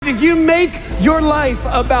if you make your life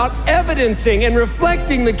about evidencing and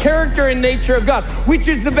reflecting the character and nature of God, which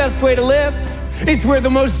is the best way to live, it's where the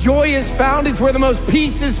most joy is found. It's where the most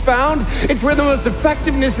peace is found. It's where the most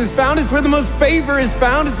effectiveness is found. It's where the most favor is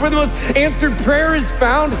found. It's where the most answered prayer is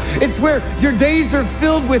found. It's where your days are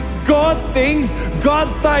filled with God things,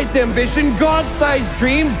 God-sized ambition, God-sized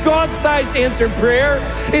dreams, God-sized answered prayer.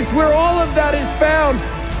 It's where all of that is found.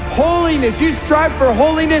 Holiness. You strive for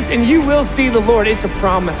holiness and you will see the Lord. It's a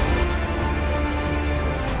promise.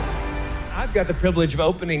 I've got the privilege of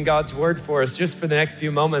opening God's word for us just for the next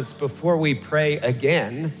few moments before we pray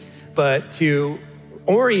again. But to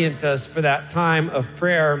orient us for that time of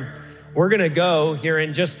prayer, we're going to go here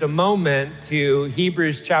in just a moment to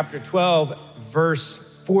Hebrews chapter 12, verse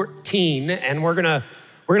 14. And we're going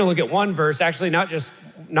to look at one verse, actually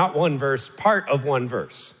not one verse, part of one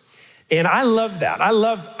verse. And I love that. I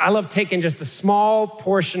love taking just a small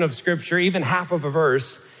portion of scripture, even half of a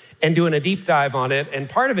verse, and doing a deep dive on it. And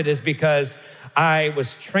part of it is because I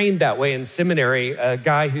was trained that way in seminary. A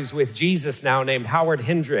guy who's with Jesus now named Howard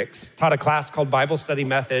Hendricks taught a class called Bible Study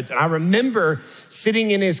Methods. And I remember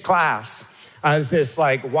sitting in his class as this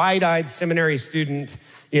like wide-eyed seminary student,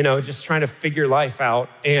 you know, just trying to figure life out.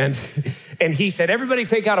 And he said, everybody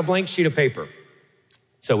take out a blank sheet of paper.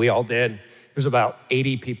 So we all did. There's about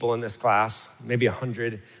 80 people in this class, maybe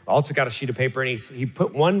 100. All took out a sheet of paper and he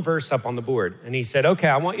put one verse up on the board. And he said, okay,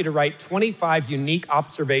 I want you to write 25 unique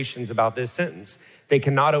observations about this sentence. They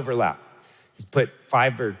cannot overlap. He put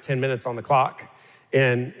 5 or 10 minutes on the clock.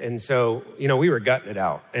 And so, you know, we were gutting it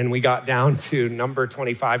out. And we got down to number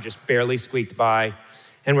 25, just barely squeaked by.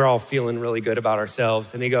 And we're all feeling really good about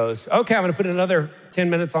ourselves. And he goes, okay, I'm gonna put another 10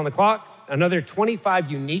 minutes on the clock, another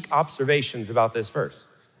 25 unique observations about this verse.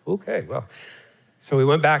 Okay, well, so we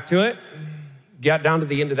went back to it, got down to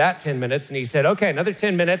the end of that 10 minutes, and he said, okay, another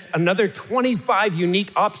 10 minutes, another 25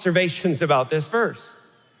 unique observations about this verse.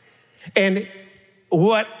 And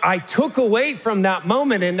what I took away from that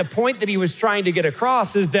moment and the point that he was trying to get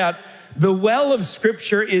across is that the well of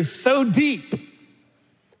scripture is so deep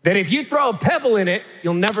that if you throw a pebble in it,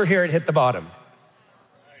 you'll never hear it hit the bottom.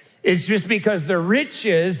 It's just because the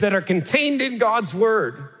riches that are contained in God's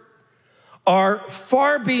word are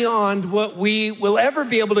far beyond what we will ever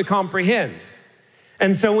be able to comprehend.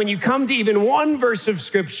 And so when you come to even one verse of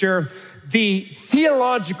scripture, the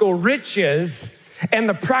theological riches and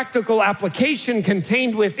the practical application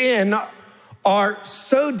contained within are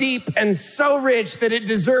so deep and so rich that it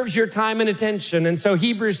deserves your time and attention. And so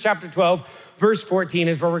Hebrews chapter 12, verse 14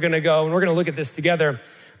 is where we're going to go. And we're going to look at this together.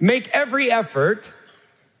 Make every effort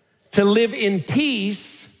to live in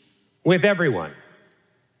peace with everyone.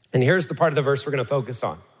 And here's the part of the verse we're going to focus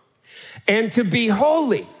on. And to be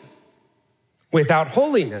holy. Without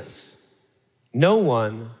holiness, no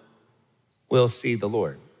one will see the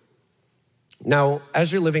Lord. Now,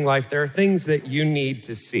 as you're living life, there are things that you need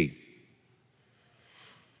to see.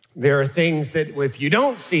 There are things that if you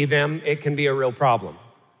don't see them, it can be a real problem.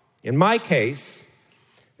 In my case,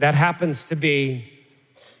 that happens to be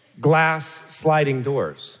glass sliding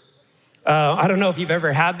doors. I don't know if you've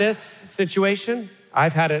ever had this situation.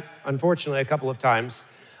 I've had it, unfortunately, a couple of times,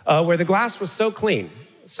 where the glass was so clean,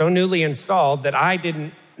 so newly installed that I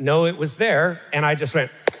didn't know it was there, and I just went,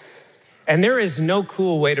 and there is no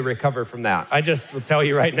cool way to recover from that. I just will tell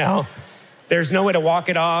you right now, there's no way to walk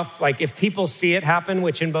it off. Like if people see it happen,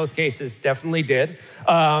 which in both cases definitely did,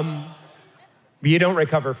 you don't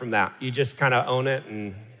recover from that. You just kind of own it,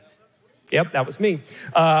 and yep, that was me.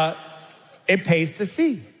 It pays to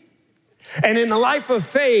see. And in the life of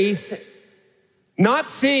faith, not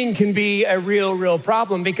seeing can be a real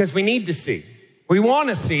problem because we need to see. We want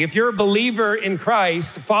to see. If you're a believer in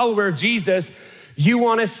Christ, a follower of Jesus, you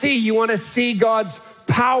want to see. You want to see God's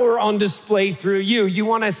power on display through you. You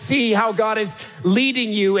want to see how God is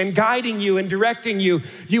leading you and guiding you and directing you.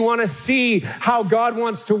 You want to see how God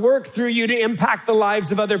wants to work through you to impact the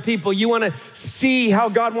lives of other people. You want to see how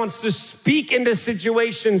God wants to speak into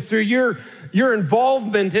situations through your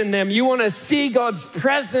involvement in them. You want to see God's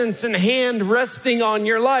presence and hand resting on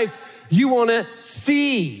your life. You want to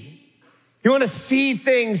see. You want to see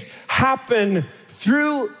things happen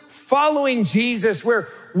through following Jesus, where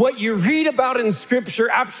what you read about in scripture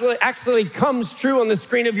actually comes true on the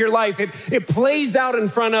screen of your life. It plays out in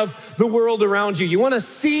front of the world around you. You want to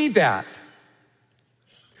see that.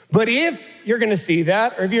 But if you're going to see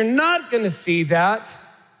that, or if you're not going to see that,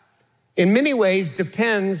 in many ways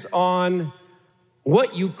depends on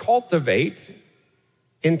what you cultivate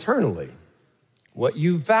internally, what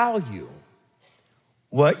you value,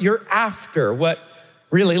 what you're after, what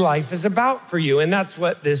really life is about for you. And that's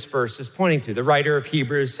what this verse is pointing to. The writer of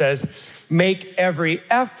Hebrews says, make every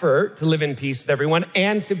effort to live in peace with everyone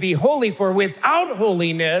and to be holy, for without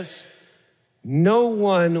holiness, no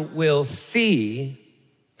one will see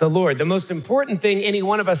the Lord. The most important thing any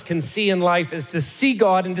one of us can see in life is to see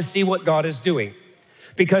God and to see what God is doing.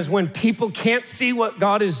 Because when people can't see what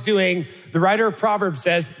God is doing, the writer of Proverbs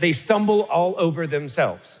says they stumble all over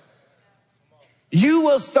themselves. You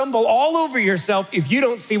will stumble all over yourself if you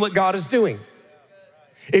don't see what God is doing.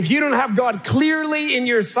 If you don't have God clearly in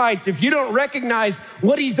your sights, if you don't recognize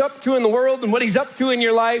what he's up to in the world and what he's up to in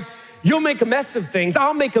your life, you'll make a mess of things.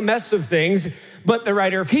 I'll make a mess of things. But the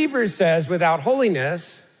writer of Hebrews says, without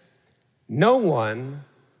holiness, no one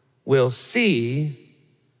will see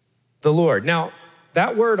the Lord. Now,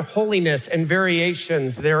 that word holiness and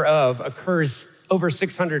variations thereof occurs over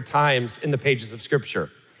 600 times in the pages of Scripture.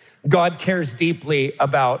 God cares deeply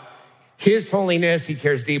about his holiness. He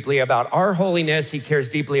cares deeply about our holiness. He cares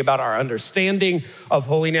deeply about our understanding of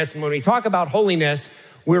holiness. And when we talk about holiness,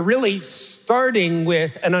 we're really starting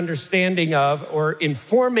with an understanding of or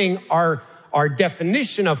informing our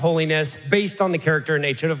definition of holiness based on the character and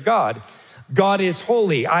nature of God. God is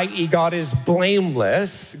holy, i.e. God is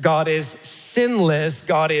blameless, God is sinless,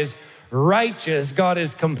 God is righteous, God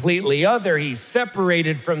is completely other, he's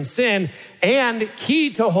separated from sin, and key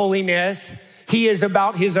to holiness, he is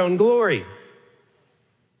about his own glory.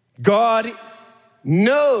 God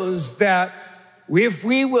knows that if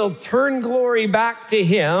we will turn glory back to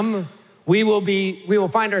him, we will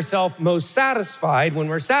find ourselves most satisfied when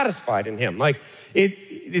we're satisfied in him. Like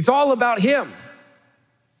it's all about him.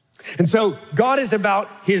 And so God is about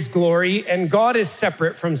his glory, and God is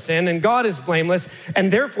separate from sin, and God is blameless,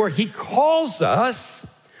 and therefore he calls us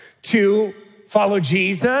to follow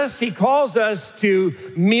Jesus. He calls us to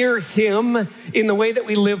mirror him in the way that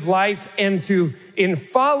we live life, and to, in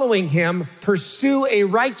following him, pursue a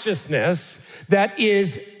righteousness that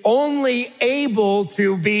is only able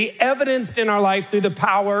to be evidenced in our life through the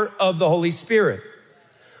power of the Holy Spirit.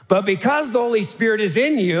 But because the Holy Spirit is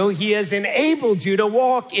in you, he has enabled you to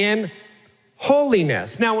walk in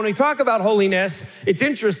holiness. Now, when we talk about holiness, it's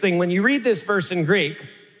interesting. When you read this verse in Greek,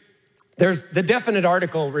 there's the definite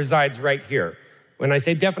article resides right here. When I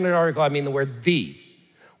say definite article, I mean the word the.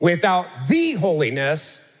 Without the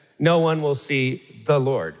holiness, no one will see the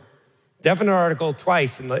Lord. Definite article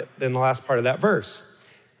twice in the last part of that verse.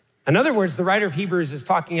 In other words, the writer of Hebrews is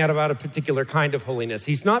talking about a particular kind of holiness.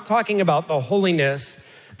 He's not talking about the holiness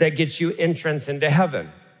that gets you entrance into heaven,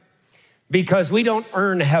 because we don't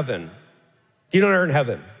earn heaven. You don't earn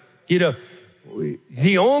heaven.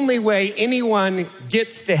 The only way anyone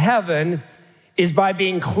gets to heaven is by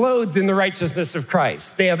being clothed in the righteousness of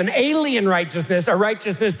Christ. They have an alien righteousness, a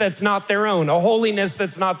righteousness that's not their own, a holiness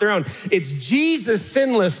that's not their own. It's Jesus'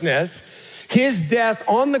 sinlessness, his death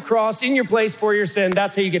on the cross in your place for your sin.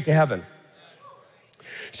 That's how you get to heaven.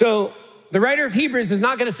 So the writer of Hebrews is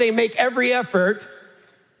not going to say make every effort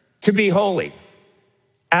to be holy,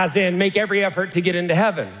 as in make every effort to get into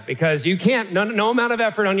heaven, because you can't, no amount of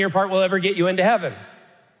effort on your part will ever get you into heaven.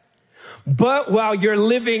 But while you're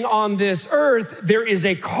living on this earth, there is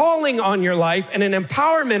a calling on your life and an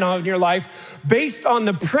empowerment on your life based on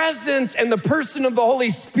the presence and the person of the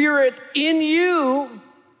Holy Spirit in you,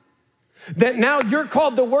 that now you're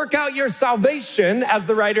called to work out your salvation, as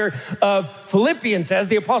the writer of Philippians says,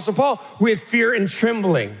 the Apostle Paul, with fear and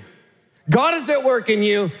trembling. God is at work in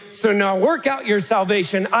you, so now work out your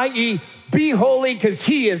salvation, i.e. be holy because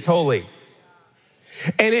he is holy.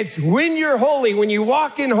 And it's when you're holy, when you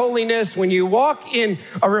walk in holiness, when you walk in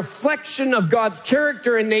a reflection of God's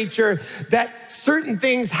character and nature, that certain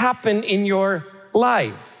things happen in your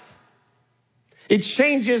life. It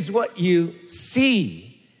changes what you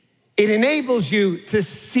see. It enables you to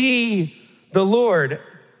see the Lord.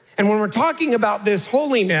 And when we're talking about this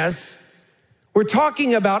holiness, we're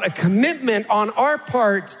talking about a commitment on our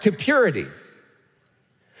part to purity.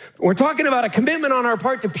 We're talking about a commitment on our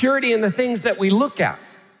part to purity in the things that we look at.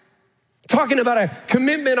 Talking about a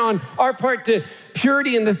commitment on our part to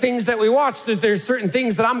purity in the things that we watch, that there's certain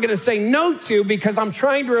things that I'm going to say no to because I'm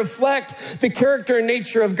trying to reflect the character and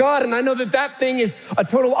nature of God. And I know that that thing is a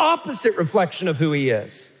total opposite reflection of who he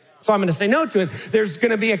is. So I'm going to say no to it. There's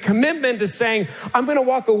going to be a commitment to saying, I'm going to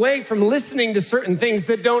walk away from listening to certain things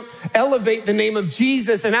that don't elevate the name of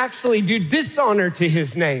Jesus and actually do dishonor to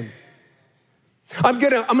his name. I'm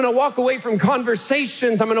going to walk away from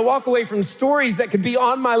conversations. I'm going to walk away from stories that could be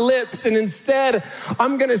on my lips. And instead,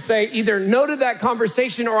 I'm going to say either no to that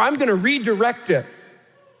conversation or I'm going to redirect it.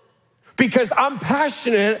 Because I'm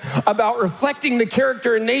passionate about reflecting the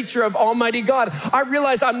character and nature of Almighty God. I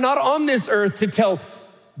realize I'm not on this earth to tell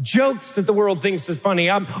jokes that the world thinks is funny.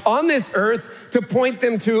 I'm on this earth to point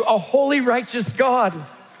them to a holy, righteous God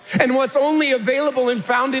and what's only available and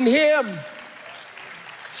found in him.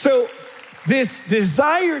 So this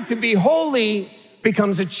desire to be holy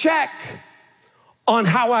becomes a check on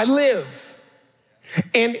how I live.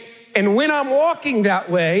 And when I'm walking that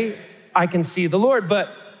way, I can see the Lord. But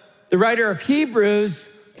the writer of Hebrews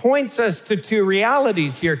points us to two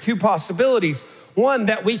realities here, two possibilities. One,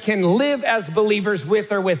 that we can live as believers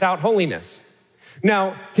with or without holiness.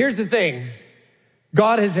 Now, here's the thing.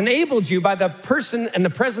 God has enabled you by the person and the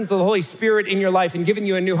presence of the Holy Spirit in your life and given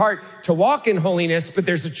you a new heart to walk in holiness, but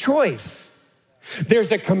there's a choice.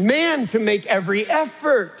 There's a command to make every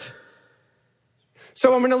effort.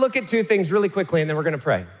 So I'm going to look at two things really quickly, and then we're going to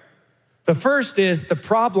pray. The first is the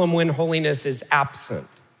problem when holiness is absent.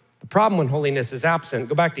 The problem when holiness is absent.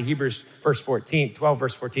 Go back to Hebrews 12,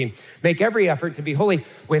 verse 14. Make every effort to be holy.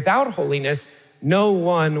 Without holiness, no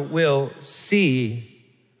one will see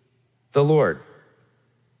the Lord.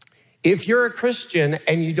 If you're a Christian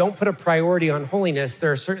and you don't put a priority on holiness,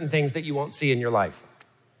 there are certain things that you won't see in your life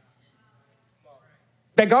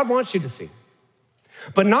that God wants you to see.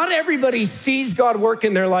 But not everybody sees God work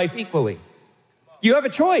in their life equally. You have a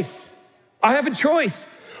choice. I have a choice.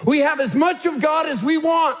 We have as much of God as we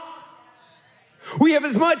want. We have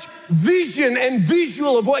as much vision and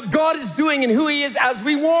visual of what God is doing and who he is as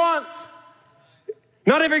we want.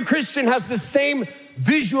 Not every Christian has the same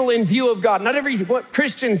visual and view of God. Not every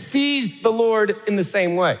Christian sees the Lord in the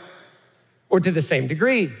same way or to the same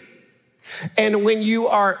degree. And when you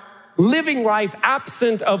are living life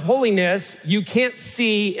absent of holiness, you can't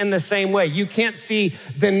see in the same way. You can't see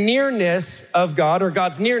the nearness of God or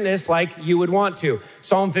God's nearness like you would want to.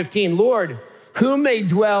 Psalm 15, Lord, who may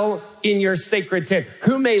dwell in your sacred tent?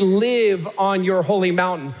 Who may live on your holy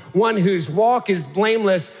mountain? One whose walk is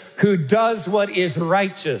blameless, who does what is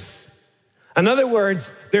righteous. In other words,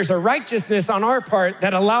 there's a righteousness on our part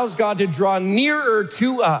that allows God to draw nearer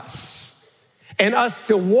to us and us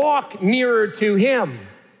to walk nearer to him.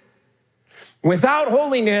 Without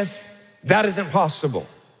holiness, that isn't possible.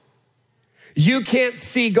 You can't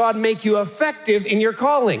see God make you effective in your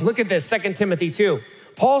calling. Look at this, 2 Timothy 2.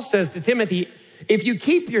 Paul says to Timothy, if you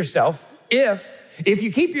keep yourself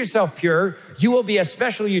pure, you will be a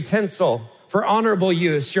special utensil for honorable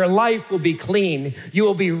use. Your life will be clean. You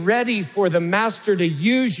will be ready for the master to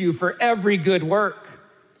use you for every good work.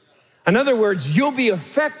 In other words, you'll be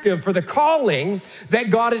effective for the calling that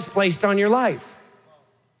God has placed on your life.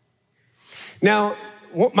 Now,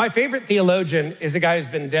 my favorite theologian is a guy who's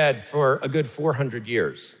been dead for a good 400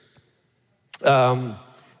 years.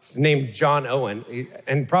 His named John Owen,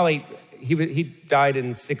 and probably he died in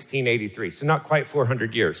 1683, so not quite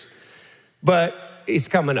 400 years, but he's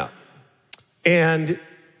coming up. And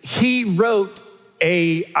he wrote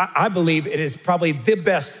I believe it is probably the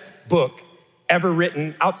best book ever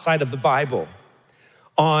written outside of the Bible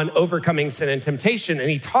on overcoming sin and temptation.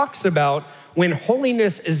 And he talks about when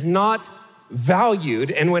holiness is not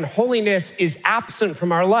valued and when holiness is absent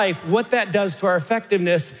from our life, what that does to our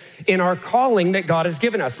effectiveness in our calling that God has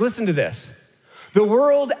given us. Listen to this. The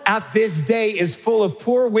world at this day is full of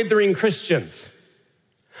poor, withering Christians.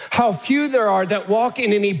 How few there are that walk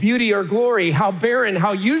in any beauty or glory, how barren,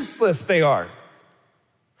 how useless they are.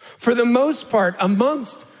 For the most part,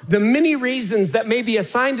 amongst the many reasons that may be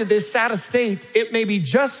assigned to this sad estate, it may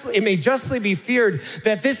justly be feared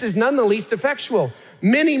that this is none the least effectual.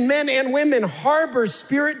 Many men and women harbor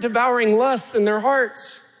spirit-devouring lusts in their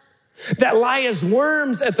hearts that lie as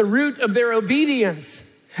worms at the root of their obedience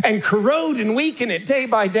and corrode and weaken it day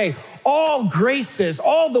by day. All graces,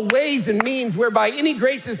 all the ways and means whereby any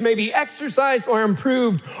graces may be exercised or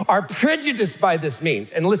improved are prejudiced by this means.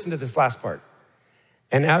 And listen to this last part.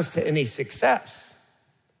 And as to any success,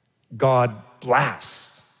 God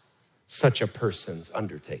blasts such a person's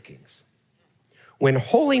undertakings. When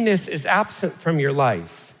holiness is absent from your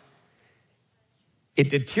life, it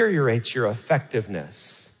deteriorates your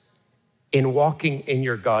effectiveness in walking in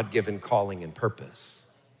your God-given calling and purpose.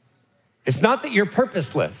 It's not that you're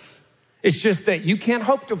purposeless. It's just that you can't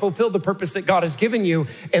hope to fulfill the purpose that God has given you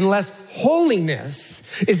unless holiness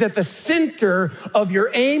is at the center of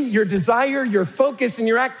your aim, your desire, your focus, and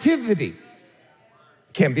your activity.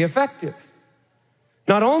 It can't be effective.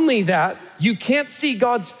 Not only that, you can't see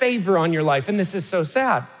God's favor on your life, and this is so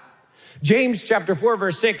sad. James chapter 4,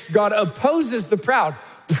 verse 6, God opposes the proud.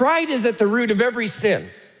 Pride is at the root of every sin.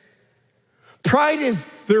 Pride is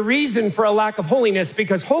the reason for a lack of holiness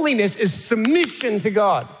because holiness is submission to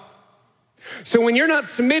God. So when you're not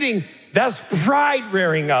submitting, that's pride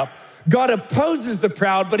rearing up. God opposes the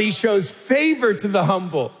proud, but he shows favor to the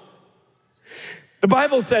humble. The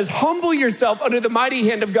Bible says, humble yourself under the mighty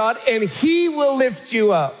hand of God and he will lift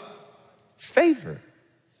you up. It's favor.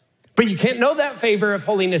 But you can't know that favor if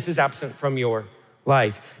holiness is absent from your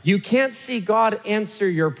life. You can't see God answer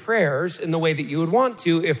your prayers in the way that you would want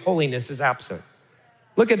to if holiness is absent.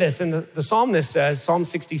 Look at this, and the psalmist says, Psalm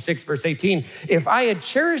 66, verse 18, if I had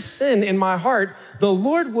cherished sin in my heart, the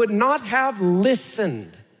Lord would not have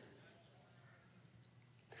listened.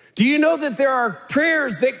 Do you know that there are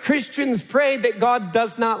prayers that Christians pray that God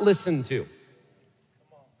does not listen to?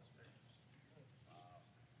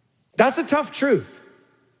 That's a tough truth.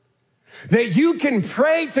 That you can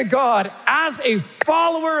pray to God as a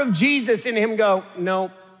follower of Jesus and him go,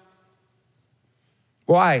 no.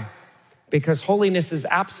 Why? Because holiness is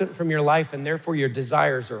absent from your life and therefore your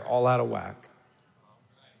desires are all out of whack.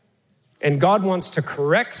 And God wants to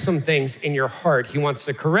correct some things in your heart. He wants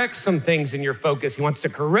to correct some things in your focus. He wants to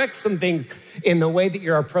correct some things in the way that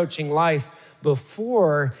you're approaching life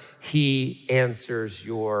before he answers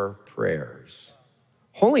your prayers.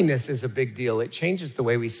 Holiness is a big deal. It changes the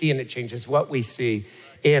way we see and it changes what we see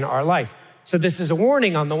in our life. So this is a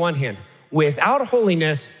warning on the one hand. Without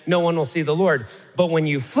holiness, no one will see the Lord. But when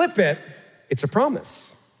you flip it, it's a promise.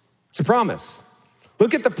 It's a promise.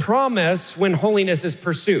 Look at the promise when holiness is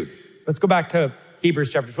pursued. Let's go back to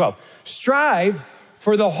Hebrews chapter 12. Strive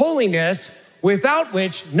for the holiness without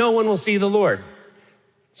which no one will see the Lord.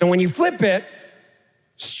 So when you flip it,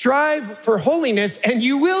 strive for holiness and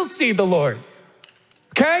you will see the Lord.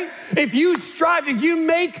 Okay? If you strive, if you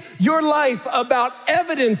make your life about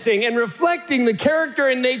evidencing and reflecting the character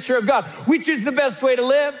and nature of God, which is the best way to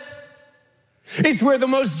live? It's where the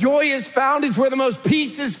most joy is found. It's where the most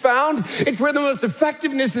peace is found. It's where the most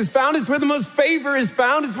effectiveness is found. It's where the most favor is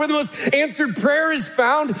found. It's where the most answered prayer is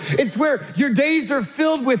found. It's where your days are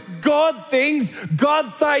filled with God things,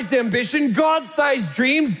 God-sized ambition, God-sized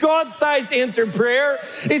dreams, God-sized answered prayer.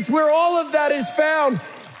 It's where all of that is found.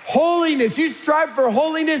 Holiness. You strive for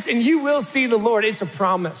holiness and you will see the Lord. It's a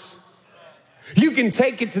promise. You can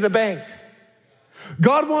take it to the bank.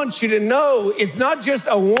 God wants you to know it's not just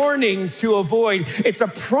a warning to avoid. It's a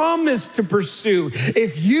promise to pursue.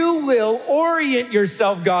 If you will orient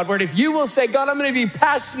yourself Godward, if you will say, God, I'm going to be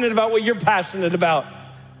passionate about what you're passionate about.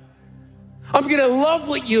 I'm going to love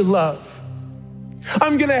what you love.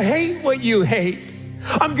 I'm going to hate what you hate.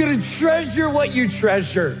 I'm going to treasure what you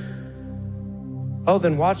treasure. Oh,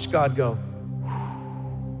 then watch God go.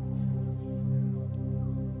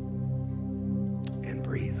 And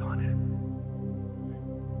breathe on it.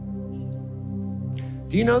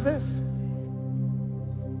 Do you know this?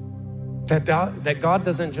 That God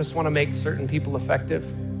doesn't just want to make certain people effective.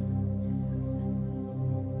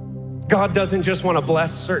 God doesn't just want to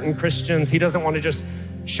bless certain Christians. He doesn't want to just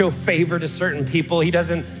show favor to certain people. He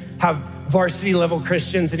doesn't have varsity level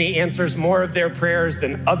Christians and he answers more of their prayers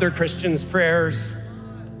than other Christians' prayers.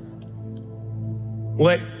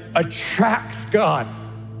 What attracts God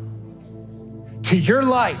to your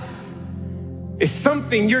life is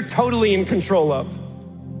something you're totally in control of.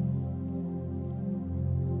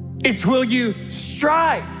 It's will you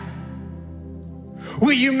strive?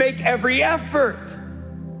 Will you make every effort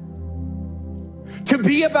to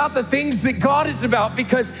be about the things that God is about?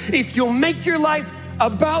 Because if you'll make your life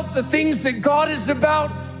about the things that God is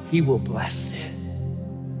about, he will bless it.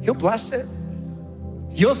 He'll bless it.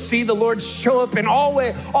 You'll see the Lord show up in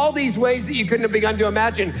all these ways that you couldn't have begun to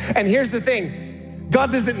imagine. And here's the thing.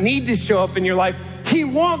 God doesn't need to show up in your life. He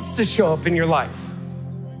wants to show up in your life.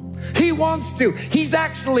 He wants to. He's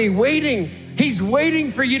actually waiting. He's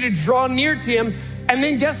waiting for you to draw near to him. And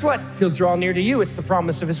then guess what? He'll draw near to you. It's the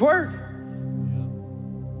promise of his word.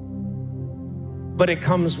 But it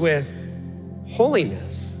comes with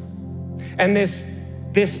holiness. And this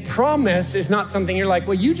promise is not something you're like,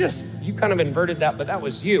 well, you kind of inverted that, but that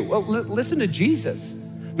was you. Well, listen to Jesus.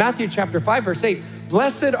 Matthew chapter 5, verse 8,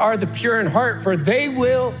 blessed are the pure in heart, for they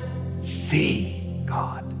will see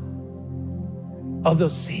God. Oh, they'll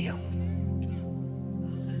see him.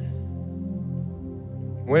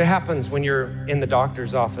 What happens when you're in the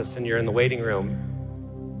doctor's office and you're in the waiting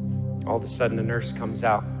room? All of a sudden a nurse comes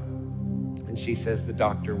out and she says, the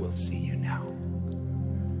doctor will see you now.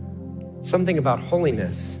 Something about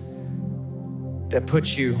holiness that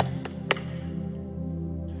puts you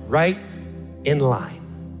right in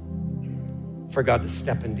line for God to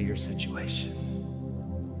step into your situation.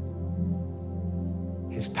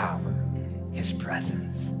 His power, his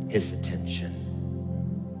presence, his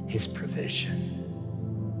attention, his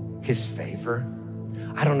provision, his favor.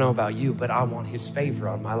 I don't know about you, but I want his favor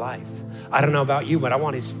on my life. I don't know about you, but I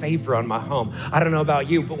want his favor on my home. I don't know about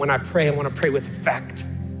you, but when I pray, I want to pray with effect.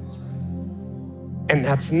 And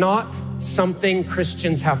that's not something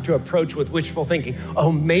Christians have to approach with wishful thinking. Oh,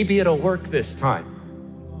 maybe it'll work this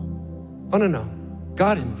time. Oh, no.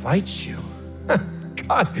 God invites you.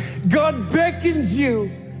 God beckons you.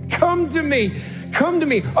 Come to me. Come to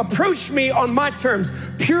me. Approach me on my terms.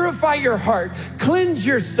 Purify your heart. Cleanse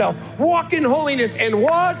yourself. Walk in holiness and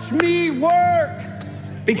watch me work.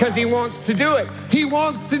 Because he wants to do it. He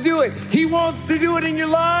wants to do it. He wants to do it in your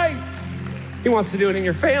life. He wants to do it in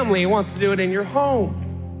your family. He wants to do it in your home.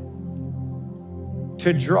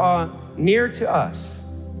 To draw near to us,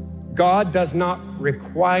 God does not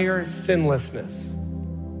require sinlessness,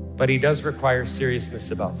 but he does require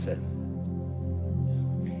seriousness about sin.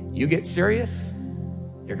 You get serious,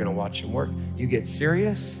 you're gonna watch him work. You get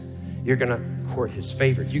serious, you're gonna court his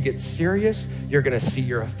favor. You get serious, you're gonna see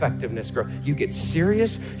your effectiveness grow. You get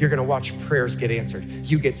serious, you're gonna watch prayers get answered.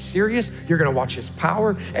 You get serious, you're gonna watch his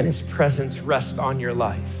power and his presence rest on your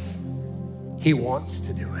life. He wants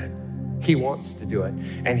to do it. He wants to do it.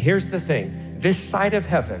 And here's the thing, this side of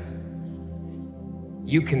heaven,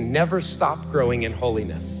 you can never stop growing in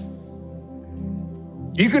holiness.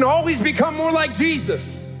 You can always become more like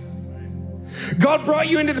Jesus. God brought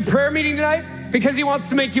you into the prayer meeting tonight because he wants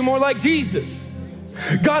to make you more like Jesus.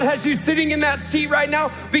 God has you sitting in that seat right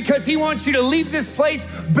now because he wants you to leave this place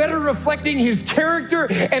better reflecting his character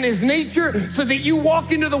and his nature so that you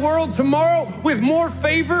walk into the world tomorrow with more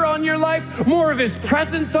favor on your life, more of his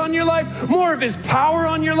presence on your life, more of his power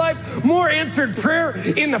on your life, more answered prayer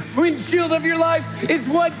in the windshield of your life. It's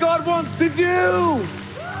what God wants to do.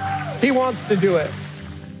 He wants to do it.